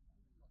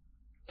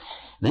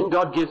 Then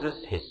God gives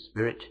us His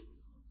Spirit,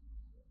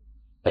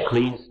 a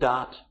clean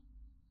start,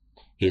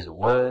 His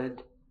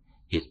Word,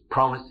 His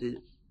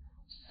promises,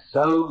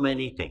 so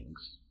many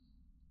things.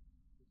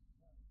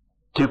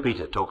 2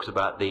 Peter talks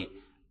about the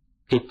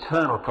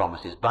eternal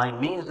promises by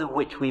means of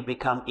which we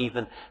become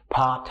even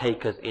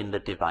partakers in the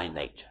divine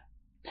nature.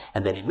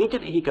 And then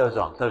immediately he goes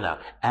on, so now,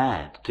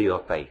 add to your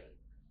faith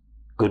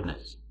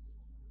goodness,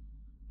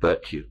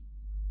 virtue,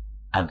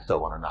 and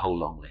so on, and a whole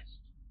long list.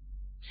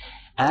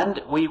 And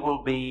we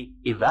will be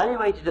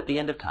evaluated at the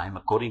end of time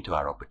according to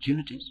our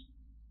opportunities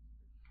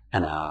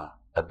and our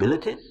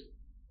abilities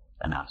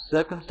and our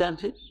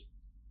circumstances.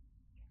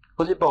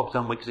 Was it Bob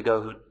some weeks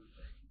ago who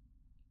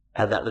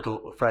had that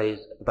little phrase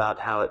about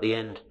how at the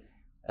end,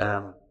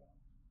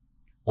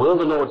 will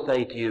the Lord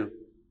say to you,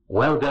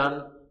 well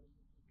done,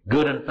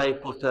 good and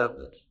faithful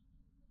servant?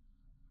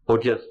 Or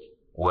just,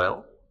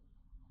 well?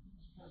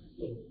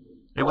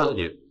 It wasn't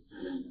you.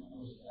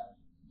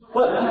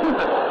 Well,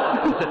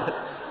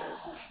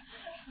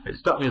 it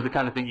struck me as the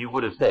kind of thing you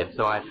would have said,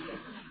 so I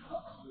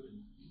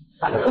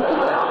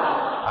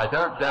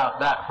don't doubt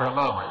that for a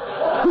moment.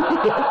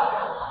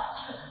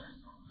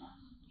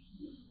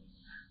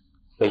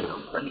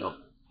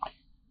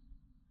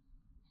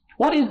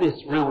 What is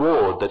this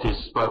reward that is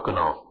spoken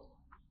of?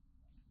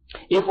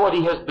 If what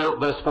he has built,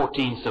 verse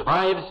 14,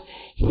 survives,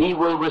 he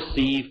will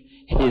receive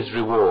his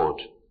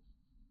reward.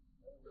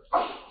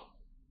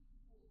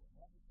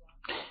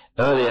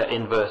 Earlier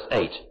in verse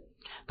 8,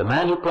 the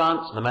man who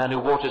plants and the man who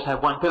waters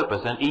have one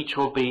purpose, and each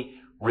will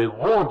be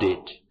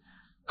rewarded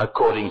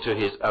according to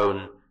his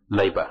own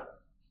labor.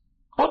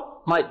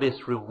 What might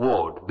this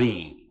reward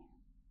be?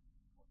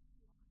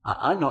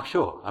 I'm not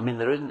sure. I mean,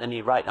 there isn't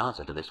any right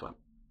answer to this one.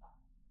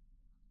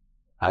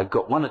 I've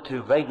got one or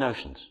two vague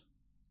notions,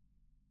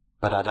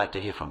 but I'd like to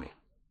hear from you.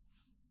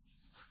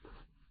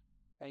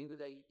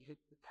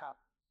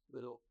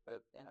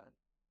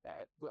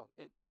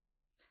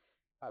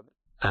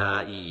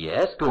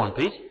 Yes, go on,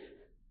 Pete.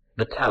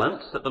 The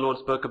talents that the Lord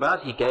spoke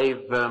about, he gave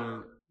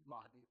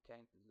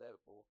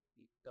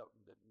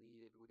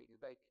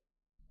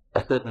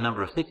a certain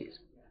number of cities.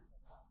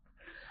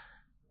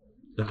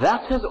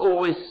 That has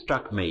always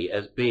struck me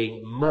as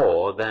being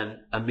more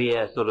than a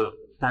mere sort of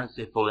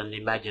fanciful and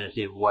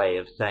imaginative way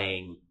of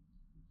saying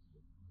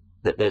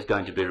that there's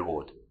going to be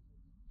reward.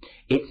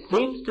 It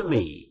seems to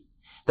me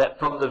that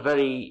from the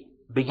very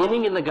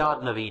beginning in the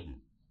Garden of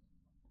Eden,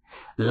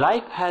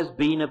 life has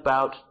been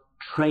about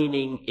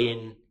training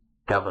in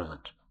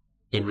government,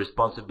 in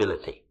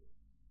responsibility.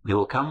 We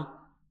will come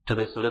to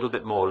this a little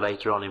bit more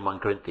later on in 1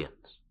 Corinthians.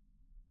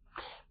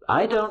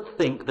 I don't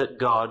think that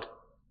God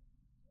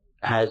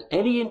has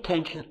any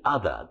intention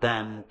other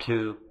than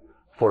to,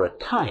 for a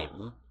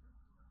time,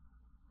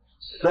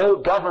 so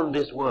govern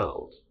this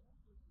world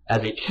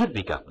as it should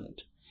be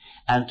governed,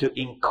 and to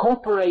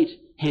incorporate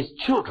his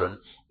children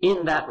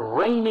in that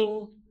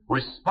reigning,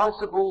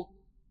 responsible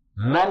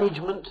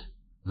management,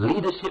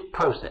 leadership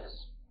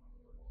process.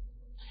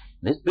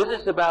 This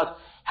business about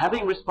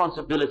having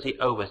responsibility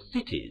over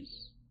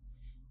cities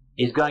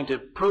is going to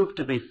prove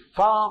to be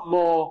far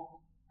more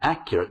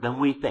accurate than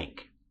we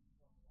think.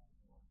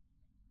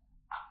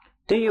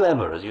 Do you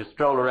ever, as you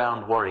stroll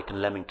around Warwick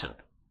and Leamington,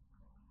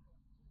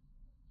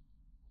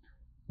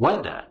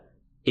 wonder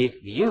if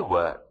you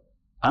were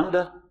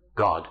under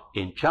God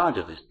in charge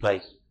of this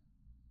place,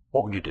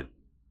 what would you do?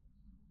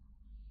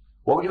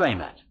 What would you aim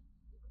at?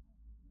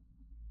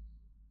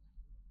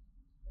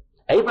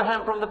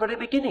 Abraham, from the very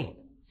beginning,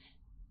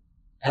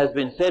 has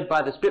been said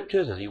by the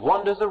scriptures, as he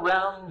wanders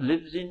around,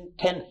 lives in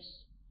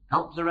tents,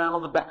 humps around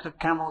on the backs of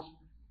camels,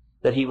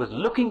 that he was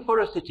looking for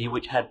a city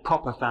which had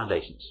proper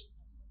foundations.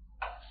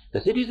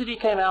 The cities that he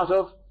came out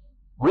of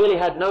really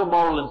had no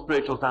moral and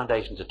spiritual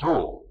foundations at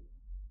all.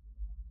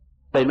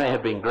 They may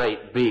have been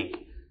great big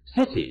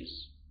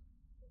cities,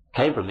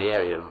 came from the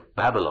area of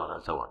Babylon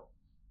and so on,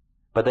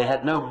 but they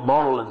had no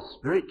moral and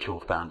spiritual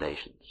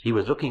foundations. He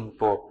was looking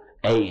for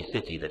a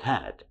city that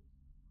had.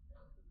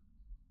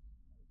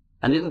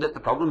 And isn't that the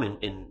problem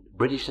in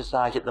British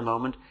society at the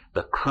moment?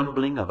 The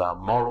crumbling of our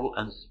moral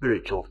and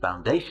spiritual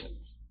foundations.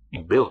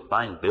 You build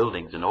fine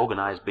buildings and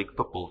organize big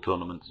football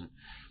tournaments and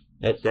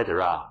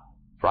etc.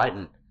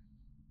 Frighten,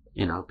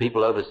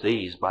 people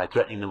overseas by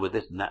threatening them with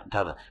this and that and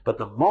t'other. But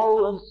the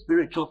moral and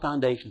spiritual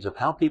foundations of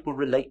how people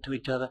relate to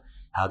each other,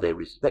 how they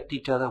respect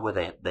each other,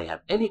 whether they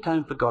have any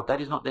time for God,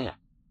 that is not there.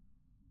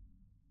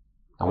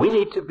 And we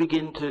need to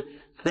begin to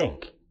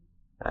think,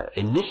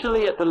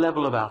 initially at the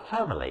level of our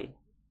family,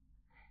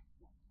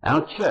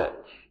 our church,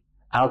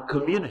 our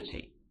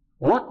community,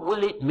 what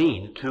will it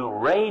mean to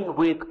reign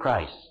with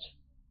Christ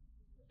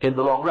in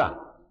the long run?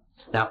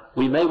 Now,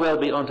 we may well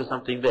be onto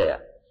something there,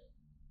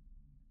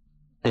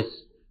 this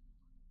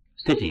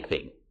city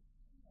thing,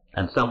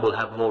 and some will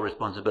have more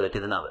responsibility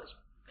than others.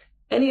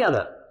 Any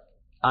other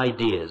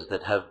ideas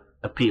that have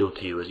appealed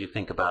to you as you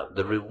think about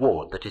the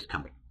reward that is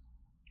coming?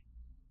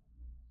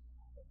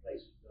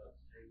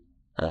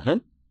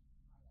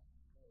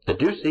 There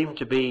do seem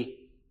to be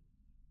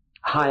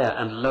higher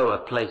and lower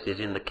places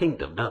in the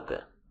kingdom, don't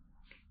there?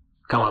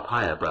 Come up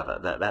higher,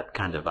 brother, that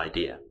kind of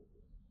idea.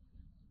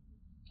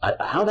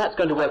 How that's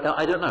going to work out,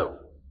 I don't know.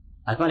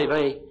 I find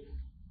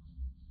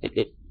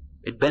it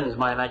it bends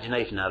my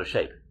imagination out of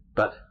shape.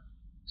 But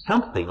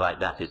something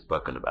like that is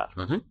spoken about.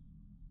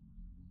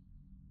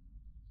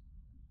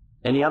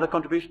 Any other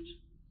contributions?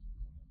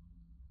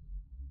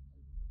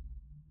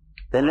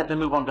 Then let me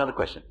move on to another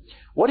question.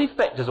 What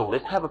effect does all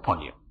this have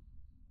upon you?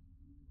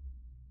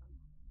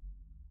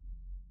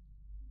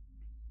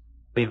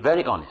 Be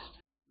very honest.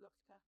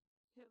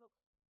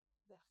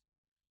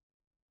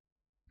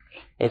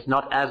 It's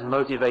not as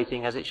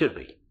motivating as it should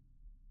be.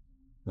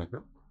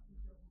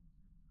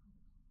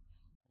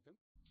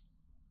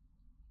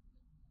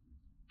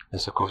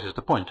 This, of course, is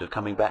the point of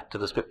coming back to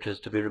the scriptures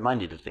to be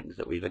reminded of things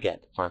that we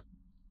forget.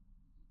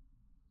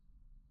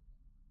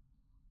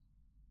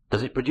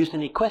 Does it produce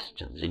any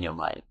questions in your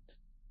mind?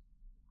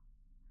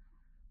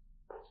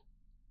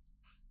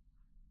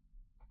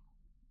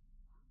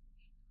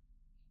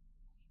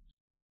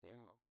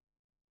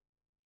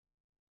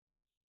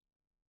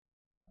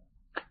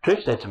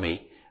 Trish said to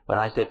me, when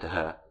I said to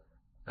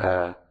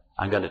her,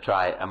 I'm going to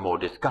try a more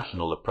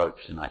discussional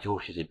approach tonight. Oh,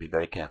 she said, be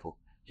very careful.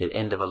 She said,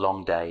 end of a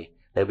long day,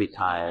 they'll be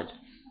tired,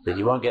 that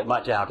you won't get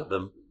much out of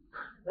them.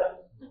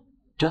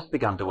 Just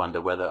begun to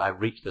wonder whether I've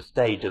reached the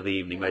stage of the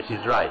evening where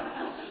she's right.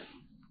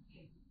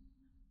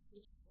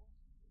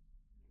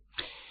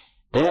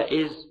 There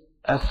is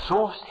a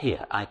source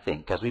here, I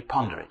think, as we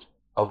ponder it,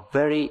 of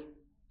very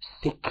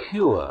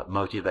secure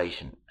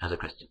motivation as a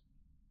Christian.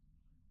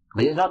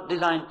 It is not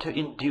designed to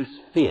induce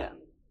fear.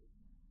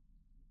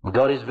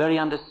 God is very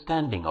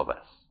understanding of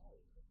us.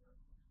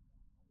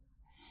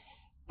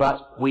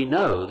 But we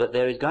know that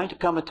there is going to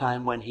come a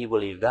time when he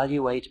will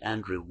evaluate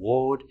and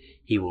reward,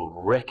 he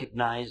will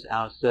recognize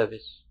our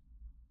service,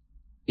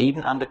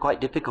 even under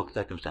quite difficult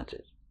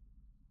circumstances,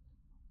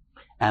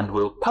 and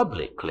will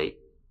publicly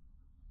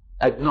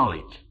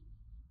acknowledge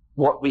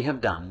what we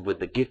have done with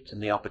the gifts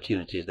and the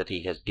opportunities that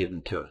he has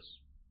given to us.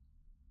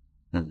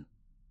 In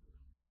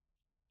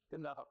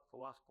that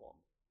last one,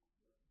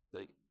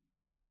 the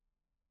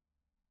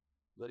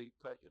very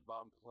precious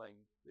band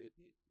playing, that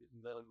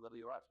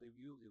you're actually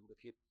using the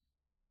kit,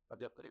 a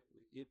different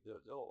kit,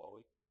 there's all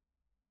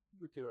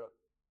which are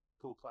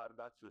full-time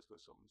bachelors for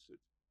some suit.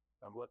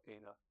 I'm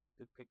working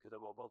the picture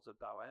of what's a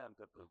Diane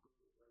to prove.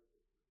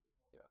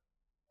 Yeah.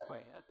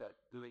 I had that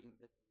doing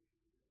it.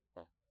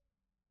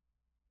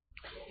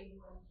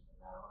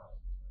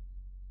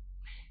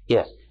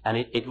 Yes, and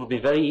it would be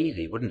very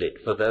easy, wouldn't it,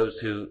 for those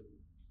who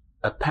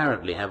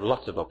apparently have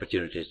lots of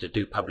opportunities to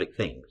do public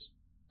things,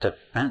 to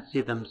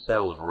fancy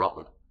themselves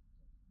rotten.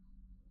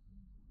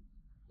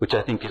 Which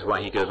I think is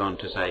why he goes on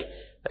to say,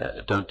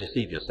 don't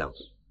deceive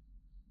yourselves.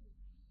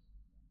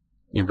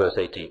 In verse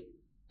 18,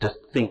 just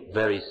think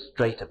very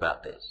straight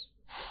about this.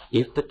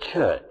 If the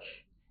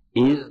church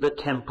is the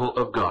temple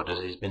of God, as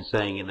he's been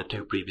saying in the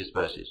 2 previous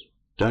verses,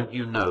 don't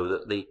you know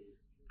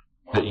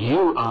that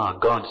you are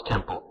God's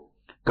temple?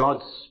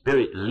 God's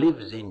Spirit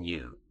lives in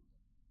you.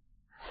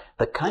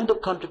 The kind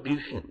of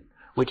contribution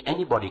which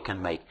anybody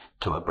can make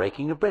to a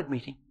breaking of bread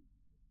meeting,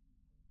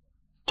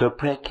 to a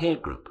prayer care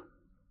group,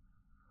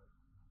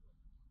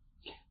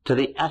 to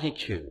the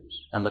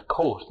attitudes and the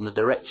course and the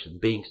direction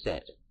being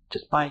set,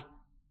 just by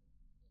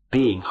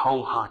being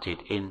wholehearted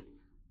in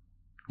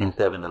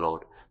serving the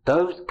Lord.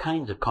 Those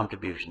kinds of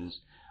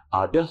contributions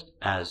are just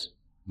as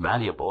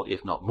valuable,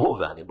 if not more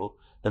valuable,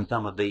 than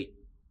some of the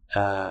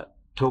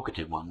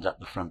talkative ones at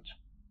the front.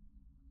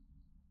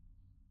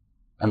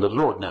 And the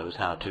Lord knows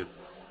how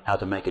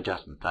to make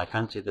adjustments. I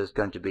fancy there's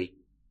going to be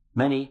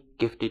many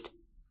gifted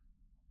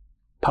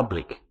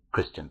public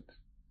Christians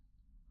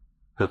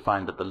who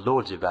find that the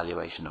Lord's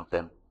evaluation of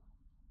them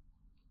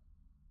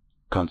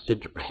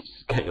considerably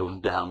scales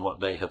down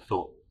what they have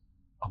thought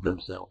of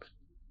themselves.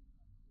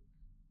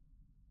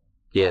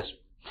 Yes,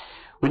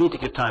 we need to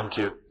give time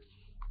to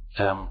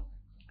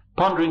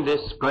pondering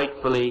this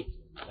gratefully,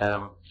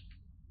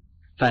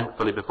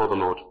 thankfully before the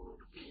Lord.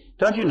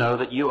 Don't you know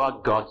that you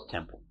are God's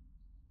temple?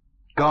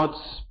 God's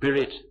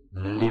Spirit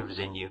lives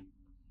in you.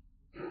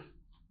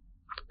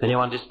 If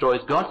anyone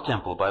destroys God's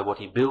temple by what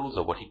he builds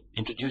or what he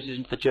introduces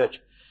into the church,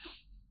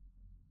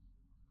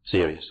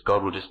 serious,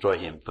 God will destroy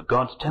him. For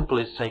God's temple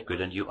is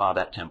sacred and you are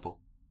that temple.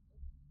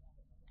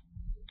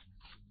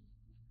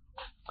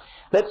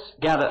 Let's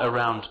gather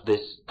around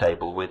this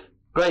table with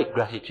great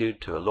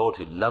gratitude to a Lord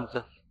who loves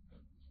us,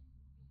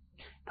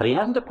 but he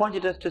hasn't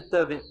appointed us to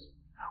service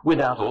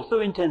without also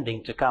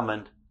intending to come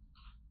and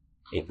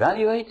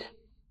evaluate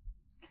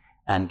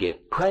and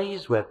give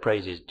praise where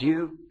praise is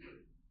due.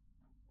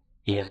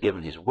 He has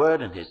given his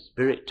word and his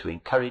Spirit to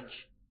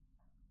encourage.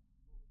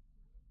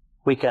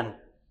 We can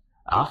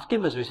ask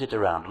him as we sit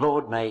around,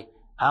 Lord, may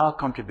our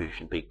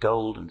contribution be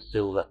gold and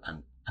silver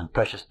and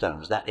precious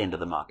stones, that end of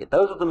the market.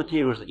 Those are the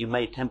materials that you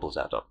made temples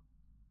out of.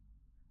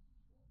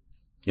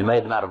 You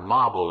made them out of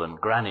marble and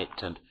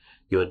granite and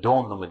you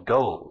adorned them with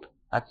gold.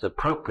 That's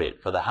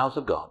appropriate for the house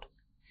of God.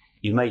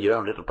 You made your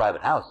own little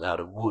private house out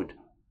of wood,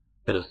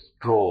 bit of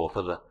straw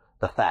for the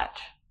thatch,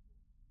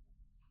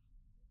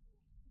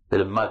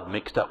 bit of mud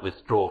mixed up with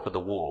straw for the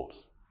walls.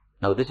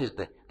 No, this is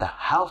the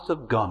house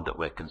of God that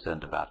we're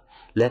concerned about.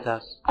 Let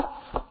us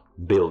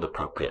build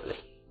appropriately.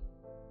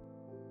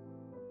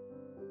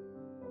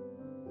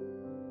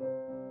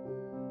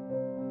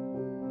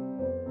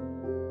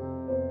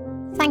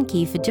 Thank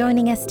you for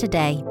joining us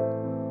today.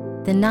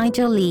 The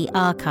Nigel Lee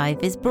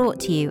Archive is brought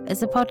to you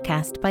as a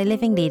podcast by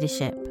Living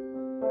Leadership.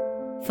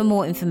 For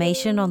more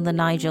information on the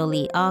Nigel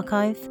Lee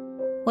Archive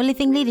or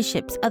Living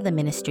Leadership's other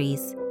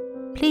ministries,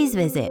 please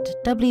visit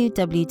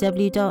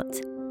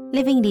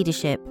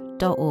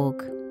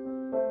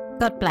www.livingleadership.org.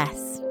 God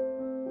bless.